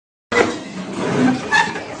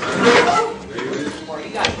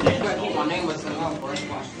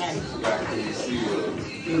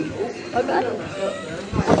Okay.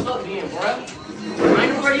 What's up then, bruh? I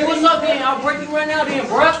ain't ready. What's up then? I'll break you right now then,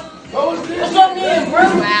 bruh. What's up then,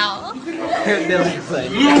 bruh? Wow.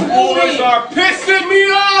 You boys are pissing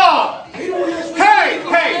me off!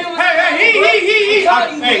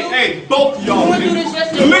 Hey, both of y'all.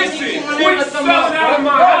 Listen, quit selling out of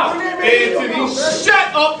my house. Anthony,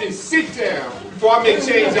 shut up and sit down before I make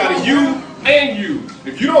change out of you and you.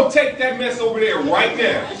 If you don't take that mess over there right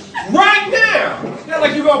now, it's not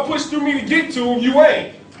like you're gonna push through me to get to him, you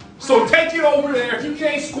ain't. So take it over there. If you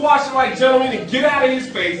can't squash it like gentlemen and get out of his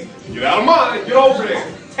face, get out of mine, get over there.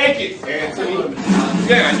 Take it, Anthony.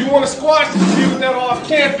 Now, you want to squash this deal that off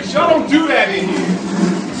campus? Y'all don't do that in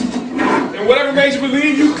here. And whatever made you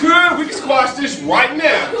believe you could, we can squash this right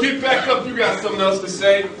now. Get back up, you got something else to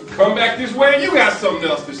say. Come back this way, you got something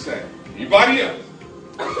else to say. Anybody else?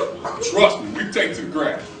 Trust me, we can take it to the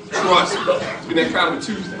grass. Trust me. It's been that kind of a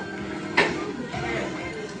Tuesday.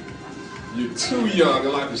 You're too young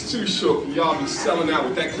and life is too short for y'all be selling out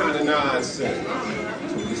with that kind of nonsense.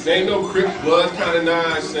 This ain't no Crip Blood kind of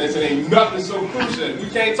nonsense. It ain't nothing so crucial. If we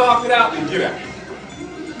can't talk it out, then get out.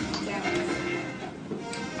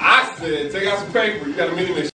 I said, take out some paper. You got a mini mission.